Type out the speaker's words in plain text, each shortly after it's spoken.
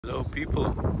Hello people,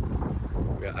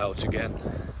 we are out again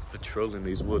patrolling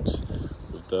these woods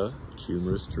with the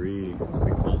humorous tree, the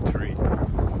big old tree.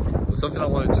 Well, something I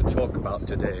wanted to talk about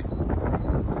today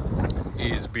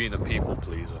is being a people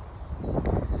pleaser.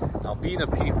 Now, being a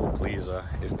people pleaser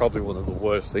is probably one of the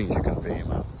worst things you can be,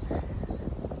 man.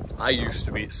 I used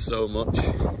to be it so much.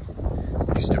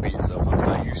 I used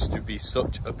to be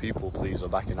such a people pleaser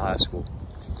back in high school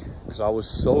because I was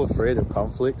so afraid of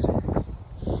conflict.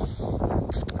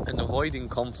 And avoiding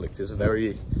conflict is a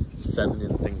very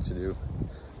feminine thing to do.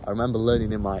 I remember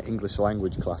learning in my English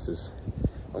language classes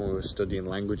when we were studying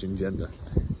language and gender,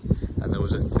 and there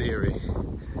was a theory,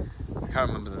 I can't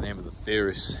remember the name of the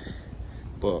theorist,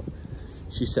 but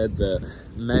she said that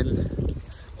men,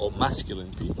 or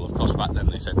masculine people, of course back then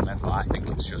they said men, but I think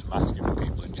it's just masculine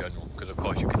people in general, because of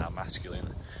course you can have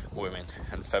masculine women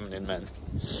and feminine men.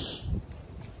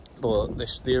 But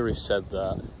this theorist said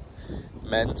that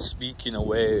men speak in a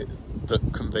way that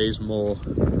conveys more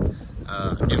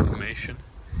information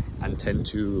and tend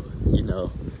to,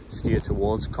 steer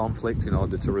towards conflict in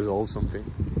order to resolve something,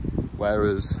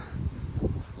 whereas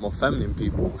more feminine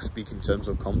people speak in terms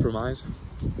of compromise.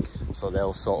 So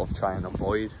they'll sort of try and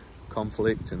avoid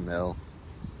conflict, and they'll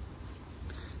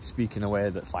speak in a way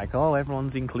that's like, oh,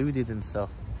 everyone's included and stuff.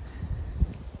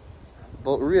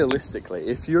 But realistically,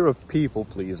 if you're a people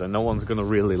pleaser, no one's gonna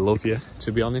really love you,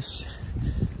 to be honest.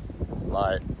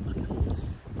 Like,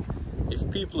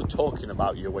 if people are talking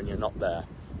about you when you're not there,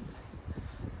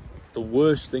 the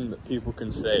worst thing that people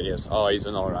can say is, oh, he's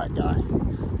an alright guy.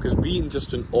 Because being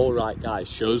just an alright guy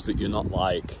shows that you're not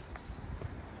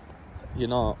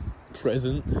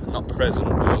present,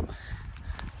 but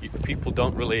people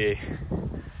don't really,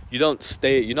 you're not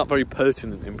very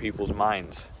pertinent in people's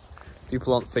minds.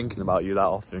 People aren't thinking about you that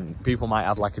often. People might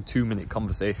have like a 2-minute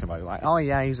conversation about you, like, oh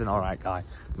yeah, he's an alright guy,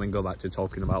 and then go back to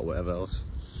talking about whatever else.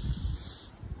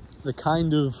 The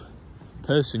kind of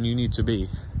person you need to be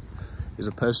is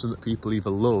a person that people either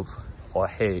love or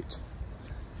hate.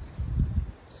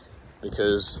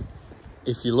 Because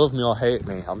if you love me or hate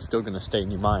me, I'm still going to stay in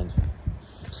your mind.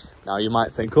 Now you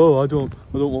might think, oh, I don't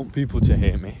want people to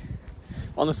hate me.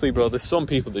 Honestly, bro, there's some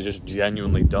people that just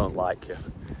genuinely don't like you.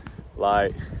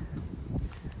 Like,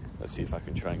 let's see if I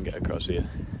can try and get across here.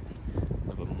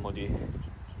 Have a muddy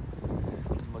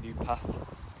path.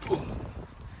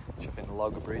 Chuffing the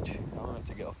log bridge. I'm meant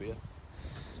to get up here.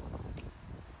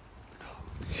 Oh,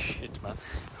 shit, man.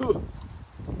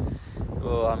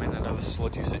 Oh, I'm in another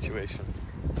sludgy situation.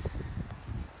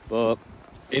 But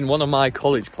in one of my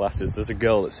college classes, there's a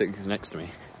girl that sits next to me,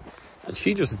 and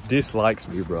she just dislikes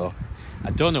me, bro.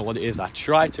 I don't know what it is. I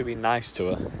try to be nice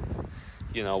to her.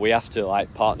 We have to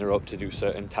like partner up to do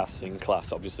certain tasks in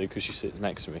class, obviously, because she sits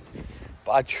next to me.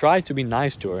 But I try to be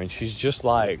nice to her, and she's just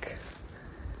like,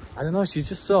 I don't know, she's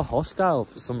just so hostile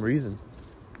for some reason.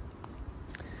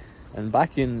 And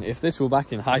if this were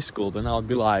back in high school, then I would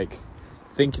be like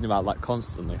thinking about that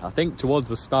constantly. I think towards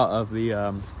the start of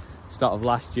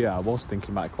last year, I was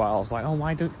thinking about it quite a lot. I was like, oh,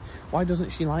 why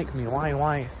doesn't she like me?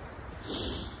 Why?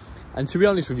 And to be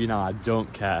honest with you now, I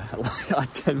don't care. Like, I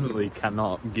generally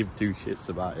cannot give two shits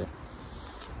about it.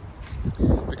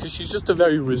 Because she's just a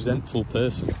very resentful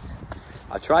person.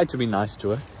 I tried to be nice to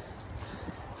her,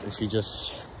 and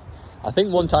I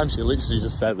think one time she literally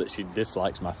just said that she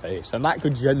dislikes my face, and that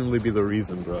could genuinely be the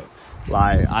reason, bro.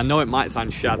 Like, I know it might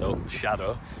sound shallow,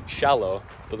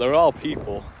 but there are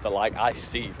people that, like, I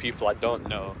see, people I don't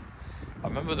know. I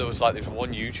remember there was like this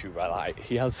one YouTuber,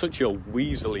 he had such a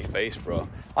weaselly face, bro.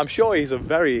 I'm sure he's a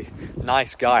very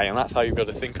nice guy, and that's how you've got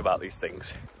to think about these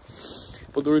things.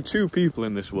 But there are two people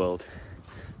in this world.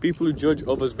 People who judge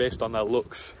others based on their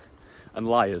looks, and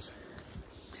liars.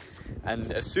 And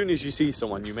as soon as you see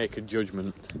someone, you make a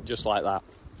judgment just like that.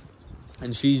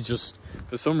 And she just,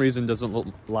 for some reason, doesn't look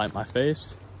like my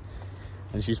face.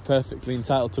 And she's perfectly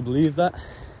entitled to believe that.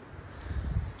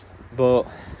 But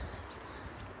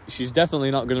she's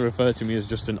definitely not going to refer to me as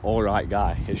just an alright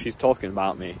guy. If she's talking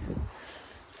about me,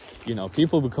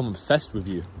 people become obsessed with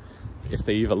you if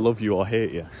they either love you or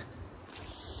hate you.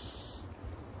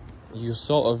 You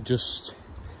sort of just,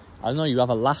 I don't know, you have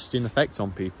a lasting effect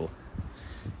on people.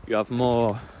 You have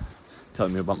more,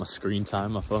 telling me about my screen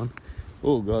time, my phone.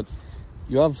 Oh God.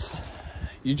 You're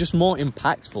just more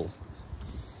impactful.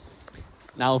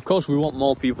 Now, of course, we want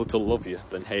more people to love you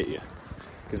than hate you,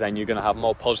 because then you're going to have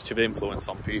more positive influence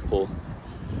on people.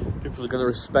 People are going to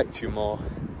respect you more.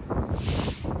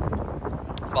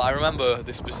 But I remember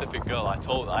this specific girl,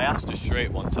 I asked her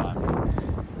straight one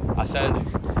time. I said,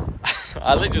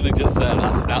 I literally just said,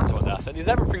 I snapped one day, I said, is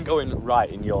everything going right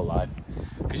in your life?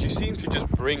 Because you seem to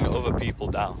just bring other people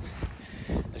down.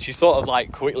 And she sort of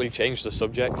like quickly changed the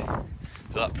subject.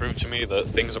 So that proved to me that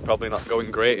things are probably not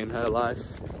going great in her life.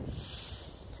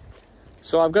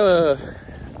 So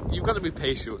you've got to be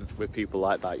patient with people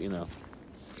like that, you know.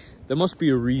 There must be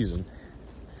a reason.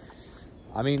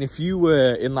 I mean, if you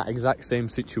were in that exact same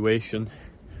situation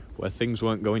where things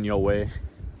weren't going your way,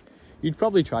 you'd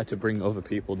probably try to bring other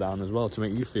people down as well to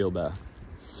make you feel better.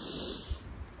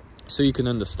 So you can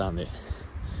understand it.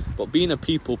 But being a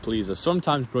people pleaser,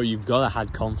 sometimes, bro, you've got to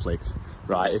have conflict,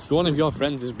 right? If one of your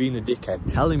friends is being a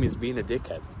dickhead, tell him he's being a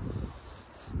dickhead.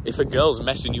 If a girl's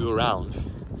messing you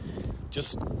around,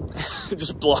 just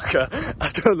block her. I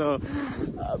don't know.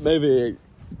 Maybe,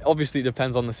 obviously it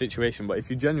depends on the situation, but if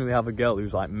you genuinely have a girl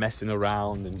who's like messing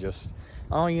around and just,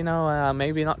 oh, you know,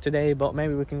 maybe not today, but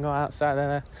maybe we can go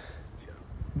outside.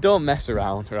 Don't mess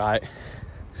around, right?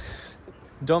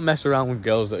 Don't mess around with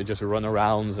girls that are just run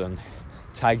arounds and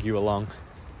tag you along,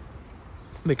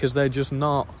 because they're just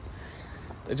low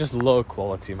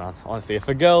quality, man. Honestly, if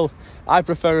a girl, I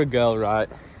prefer a girl, right,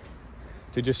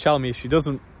 to just tell me if she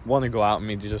doesn't want to go out with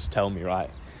me, to just tell me, right?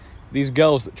 These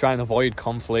girls that try and avoid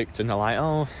conflict and are like,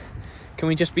 oh, can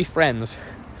we just be friends?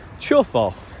 Chuff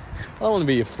off. I don't want to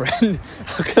be your friend.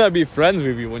 How can I be friends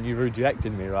with you when you've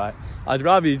rejected me, right? I'd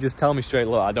rather you just tell me straight,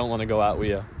 look, I don't want to go out with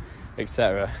you,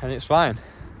 etc. And it's fine.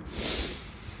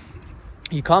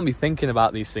 You can't be thinking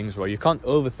about these things, bro. You can't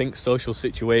overthink social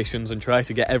situations and try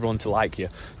to get everyone to like you.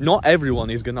 Not everyone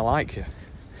is going to like you.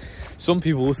 Some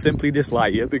people will simply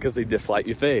dislike you because they dislike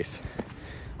your face.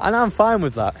 And I'm fine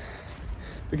with that.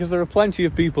 Because there are plenty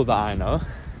of people that I know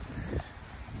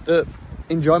that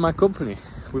enjoy my company.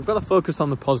 We've got to focus on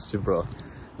the positive, bro,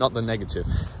 not the negative.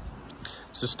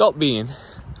 So stop being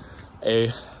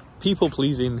a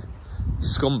people-pleasing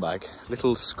scumbag,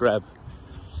 little scrub,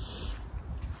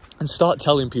 and start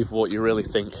telling people what you really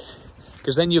think,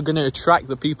 because then you're going to attract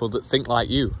the people that think like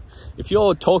you. If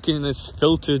you're talking in this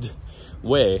filtered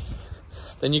way,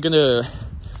 then you're going to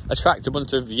attract a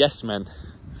bunch of yes men,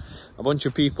 a bunch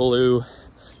of people who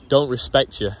don't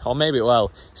respect you. Or maybe,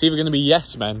 well, it's either going to be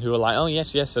yes men who are like, oh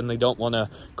yes, yes, and they don't want to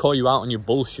call you out on your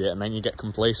bullshit, and then you get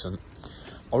complacent.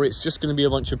 Or it's just going to be a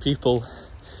bunch of people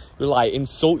who like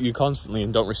insult you constantly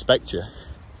and don't respect you.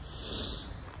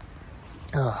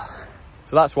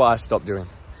 So that's what I stopped doing.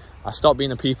 I stopped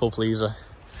being a people pleaser,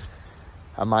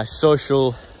 and my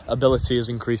social ability has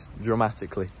increased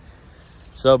dramatically.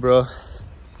 So, bro,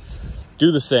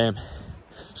 do the same.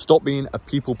 Stop being a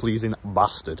people pleasing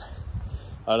bastard.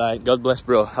 All right, God bless,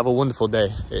 bro. Have a wonderful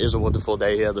day. It is a wonderful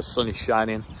day here. The sun is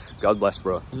shining. God bless,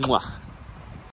 bro. Mwah.